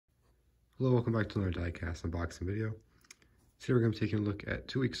Hello, welcome back to another Diecast unboxing video. Today we're going to be taking a look at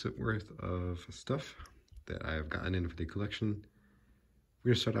 2 weeks worth of stuff that I've gotten in for the collection. We're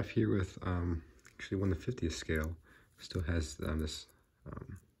going to start off here with actually 1/50th scale. Still has this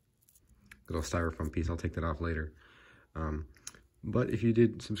little styrofoam piece. I'll take that off later. But if you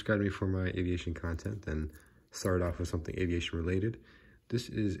did subscribe to me for my aviation content, then start off with something aviation related. This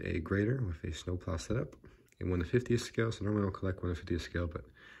is a grader with a snowplow setup in 1/50th scale. So normally I don't collect 1/50th scale, but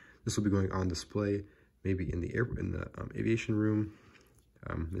this will be going on display, maybe in the aviation room.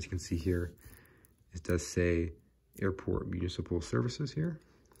 As you can see here, it does say Airport Municipal Services here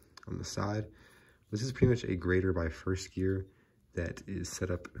on the side. This is pretty much a grader by First Gear that is set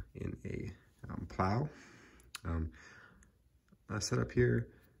up in a plow. Set up here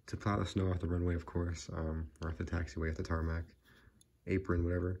to plow the snow off the runway, of course, or off the taxiway, off the tarmac, apron,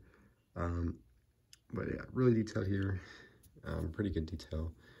 whatever. But yeah, really detailed here. Pretty good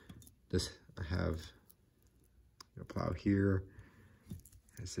detail. This, I have a plow here.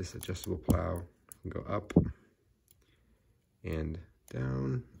 It's this adjustable plow. Can go up and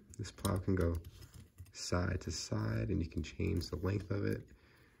down. This plow can go side to side, and you can change the length of it.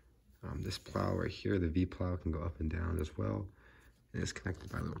 This plow right here, the V plow, can go up and down as well. And it's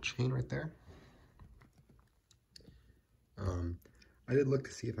connected by a little chain right there. I did look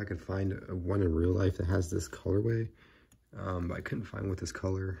to see if I could find one in real life that has this colorway. But I couldn't find with this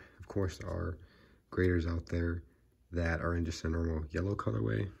color. Of course, there are graders out there that are in just a normal yellow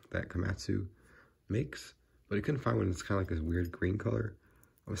colorway that Komatsu makes, but I couldn't find one that's kind of like this weird green color.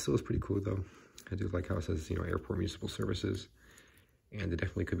 It still is pretty cool though. I do like how it says, Airport Municipal Services, and it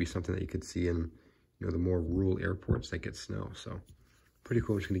definitely could be something that you could see in, the more rural airports that get snow. So pretty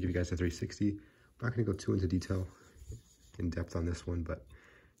cool. I'm just gonna give you guys a 360. I'm not gonna go too into detail, in depth on this one, but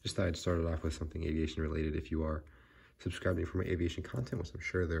just thought I'd start it off with something aviation related. If you are subscribing for my aviation content, which I'm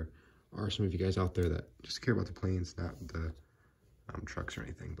sure there are some of you guys out there that just care about the planes, not the trucks or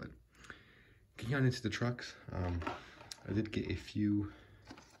anything. But getting on into the trucks, I did get a few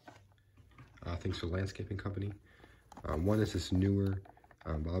things for the landscaping company. One is this newer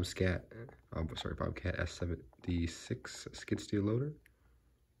Bobcat S76 skid steer loader.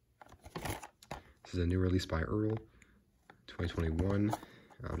 This is a new release by Ertl, 2021.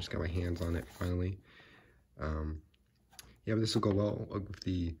 Just got my hands on it finally. Yeah, but this will go well with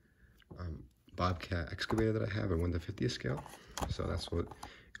the Bobcat excavator that I have at 1/50th scale. So that's what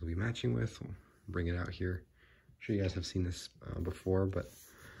it'll be matching with. We'll bring it out here. I'm sure you guys have seen this before, but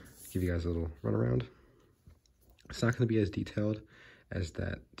give you guys a little run around. It's not going to be as detailed as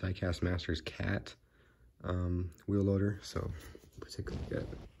that Diecast Masters Cat wheel loader. So let's take a look at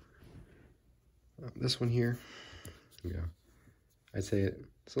this one here. Yeah, I'd say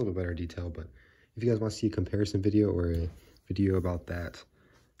it's a little better detail, but if you guys want to see a comparison video or a video about that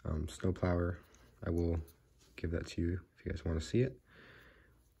snowplower, I will give that to you if you guys want to see it.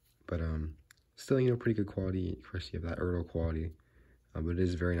 But still, pretty good quality. Of course, you have that Ertl quality, but it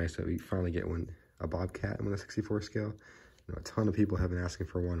is very nice that we finally get a Bobcat in 1/64 scale. A ton of people have been asking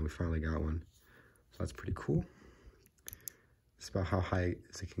for one, and we finally got one, so that's pretty cool. It's about how high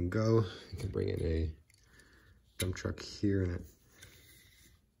as it can go. You can bring in a dump truck here, and it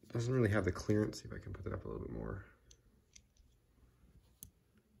doesn't really have the clearance. See if I can put that up a little bit more.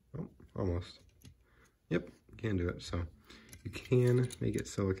 Oh, almost. Yep, you can do it. So you can make it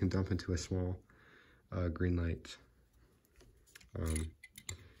so it can dump into a small Greenlight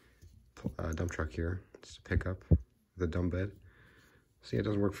dump truck here. Just a pickup with a dump bed. So yeah, it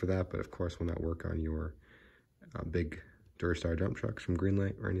doesn't work for that, but of course will not work on your big Durastar dump trucks from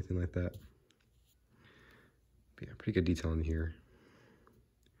Greenlight or anything like that. But yeah, pretty good detail in here.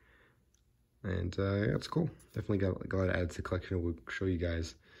 And yeah, it's cool. Definitely got to add to the collection. We'll show you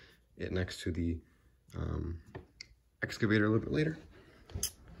guys it next to the excavator a little bit later.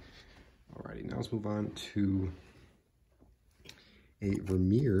 Alrighty, now let's move on to a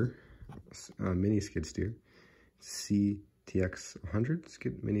Vermeer mini skid steer, CTX 100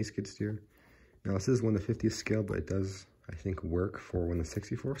 mini skid steer. Now this is 1/50th scale, but it does, I think, work for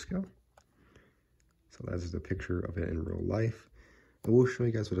 1/64 scale. So that's the picture of it in real life. I will show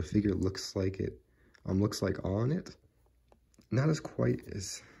you guys what a figure looks like on it. Not as quite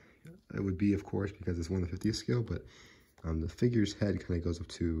as it would be, of course, because it's 1/50th scale, but the figure's head kind of goes up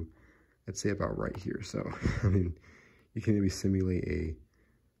to, I'd say, about right here. So, I mean, you can maybe simulate a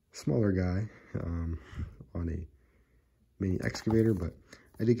smaller guy on a mini excavator, but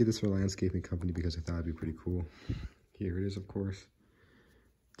I did get this from a landscaping company because I thought it'd be pretty cool. Here it is, of course.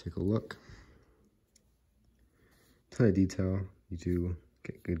 Take a look. Ton of detail. You do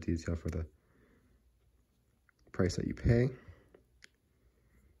get good detail for the price that you pay.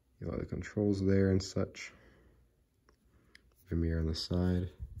 You know, the controls there and such. Mirror on the side.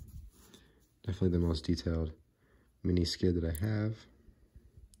 Definitely the most detailed mini skid that I have.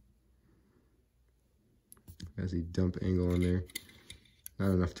 Has the dump angle in there.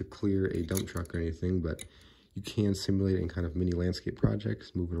 Not enough to clear a dump truck or anything, but you can simulate it in kind of mini landscape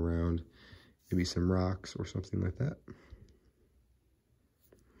projects, moving around, maybe some rocks or something like that.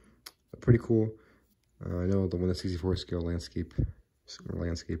 But pretty cool. I know the 1/64 scale landscape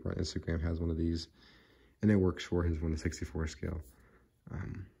on Instagram has one of these, and it works for his 1/64 scale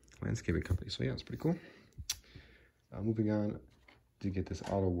landscaping company. So yeah, it's pretty cool. Moving on to get this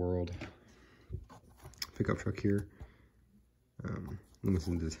Auto World pickup truck here.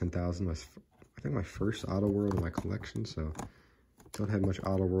 Limited to 10,000. I think my first Auto World in my collection, so don't have much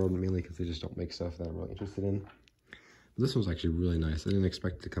Auto World, mainly because they just don't make stuff that I'm really interested in. But this one's actually really nice. I didn't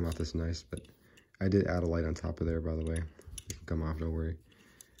expect it to come out this nice, but I did add a light on top of there, by the way. It can come off, don't worry.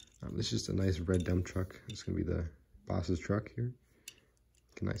 This is just a nice red dump truck. It's going to be the boss's truck here.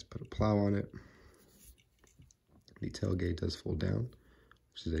 Can nice put a plow on it. The tailgate does fold down,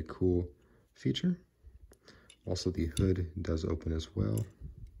 which is a cool feature. Also, the hood does open as well.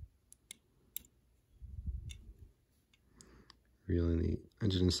 Reeling the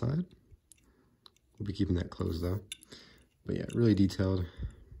engine inside. We'll be keeping that closed though. But yeah, really detailed.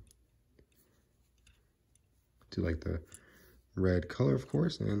 Do like the red color, of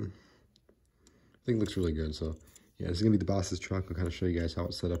course, and I think it looks really good. So yeah, this is gonna be the boss's truck. I'll kind of show you guys how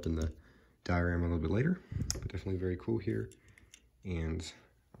it's set up in the diagram a little bit later. But definitely very cool here, and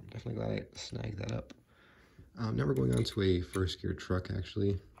I'm definitely glad I snagged that up. Now we're going on to a first gear truck.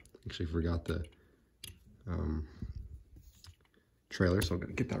 Actually forgot the trailer, so I'm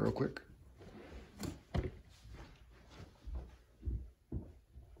gonna get that real quick.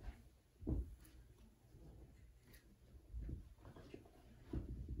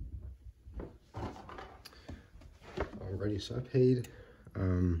 Alrighty, so I paid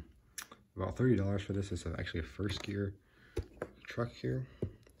about $30 for this. It's actually a first gear truck here.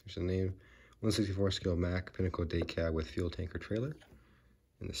 There's the name, 1/64 scale Mack Pinnacle day cab with fuel tanker trailer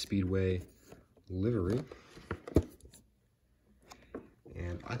in the Speedway livery.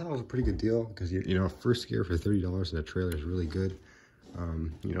 And I thought it was a pretty good deal because, you know, first gear for $30 in a trailer is really good.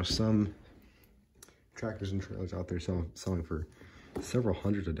 You know, some tractors and trailers out there selling for several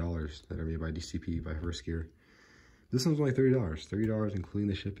hundreds of dollars that are made by DCP, by first gear. This one's only $30. $30 including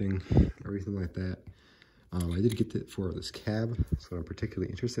the shipping, everything like that. I did get it for this cab. That's what I'm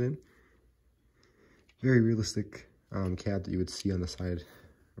particularly interested in. Very realistic cab that you would see on the side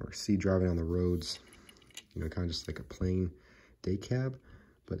or see driving on the roads. You know, kind of just like a plain day cab,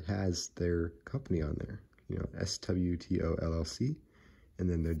 but has their company on there. You know, SWTO LLC, and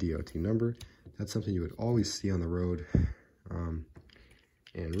then their DOT number. That's something you would always see on the road.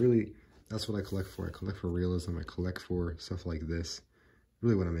 And really, that's what I collect for. I collect for realism. I collect for stuff like this.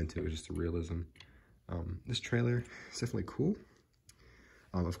 Really what I'm into is just the realism. This trailer is definitely cool.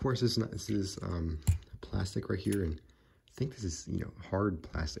 Of course, this is plastic right here, and I think this is, you know, hard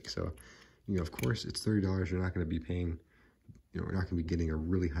plastic. So, you know, of course, it's $30. You're not going to be paying, you know, we're not going to be getting a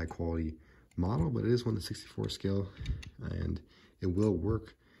really high quality model, but it is 1/64 scale, and it will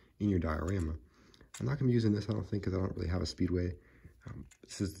work in your diorama. I'm not going to be using this, I don't think, because I don't really have a Speedway.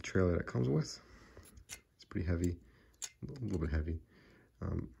 This is the trailer that comes with. It's pretty heavy, a little bit heavy,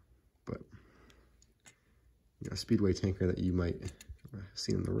 but you know, a Speedway tanker that you might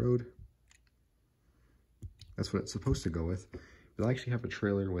see on the road. That's what it's supposed to go with. But I actually have a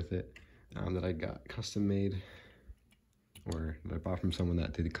trailer with it that I got custom made, or that I bought from someone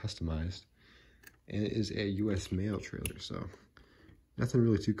that did it customized, and it is a US mail trailer. So nothing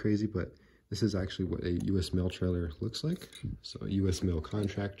really too crazy, but this is actually what a US mail trailer looks like. So a US mail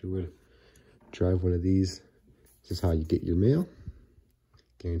contractor would drive one of these. This is how you get your mail.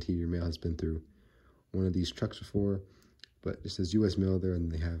 Guarantee your mail has been through one of these trucks before, but it says US mail there, and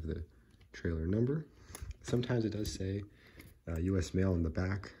they have the trailer number. Sometimes it does say US mail in the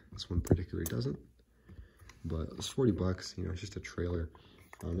back. This one particularly doesn't, but it's 40 bucks. You know, it's just a trailer,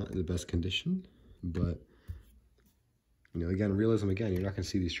 not in the best condition, but you know, again, realism, again, you're not going to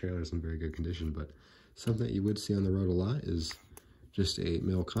see these trailers in very good condition, but something that you would see on the road a lot is just a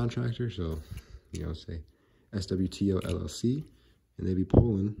mail contractor. So, you know, say SWTO LLC, and they'd be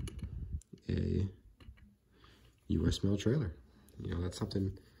pulling a US mail trailer. You know, that's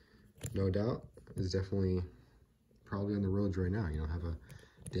something, no doubt, is definitely probably on the roads right now. You know, have a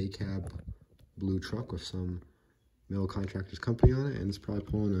day cab blue truck with some mail contractor's company on it, and it's probably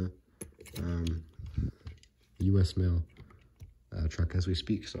pulling a US mail truck as we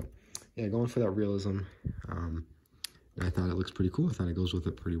speak. So yeah, going for that realism. And I thought it looks pretty cool. I thought it goes with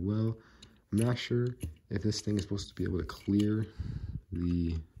it pretty well. I'm not sure if this thing is supposed to be able to clear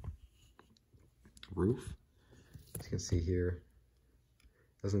the roof. As you can see here,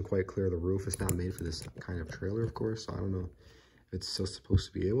 it doesn't quite clear the roof. It's not made for this kind of trailer, of course, so I don't know if it's still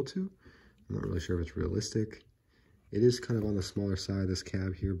supposed to be able to. I'm not really sure if it's realistic. It is kind of on the smaller side, this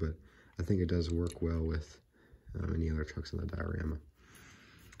cab here, but I think it does work well with any other trucks in the diorama.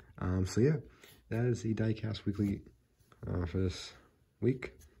 So yeah, that is the Diecast Weekly for this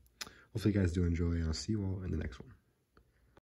week. Hopefully you guys do enjoy, and I'll see you all in the next one.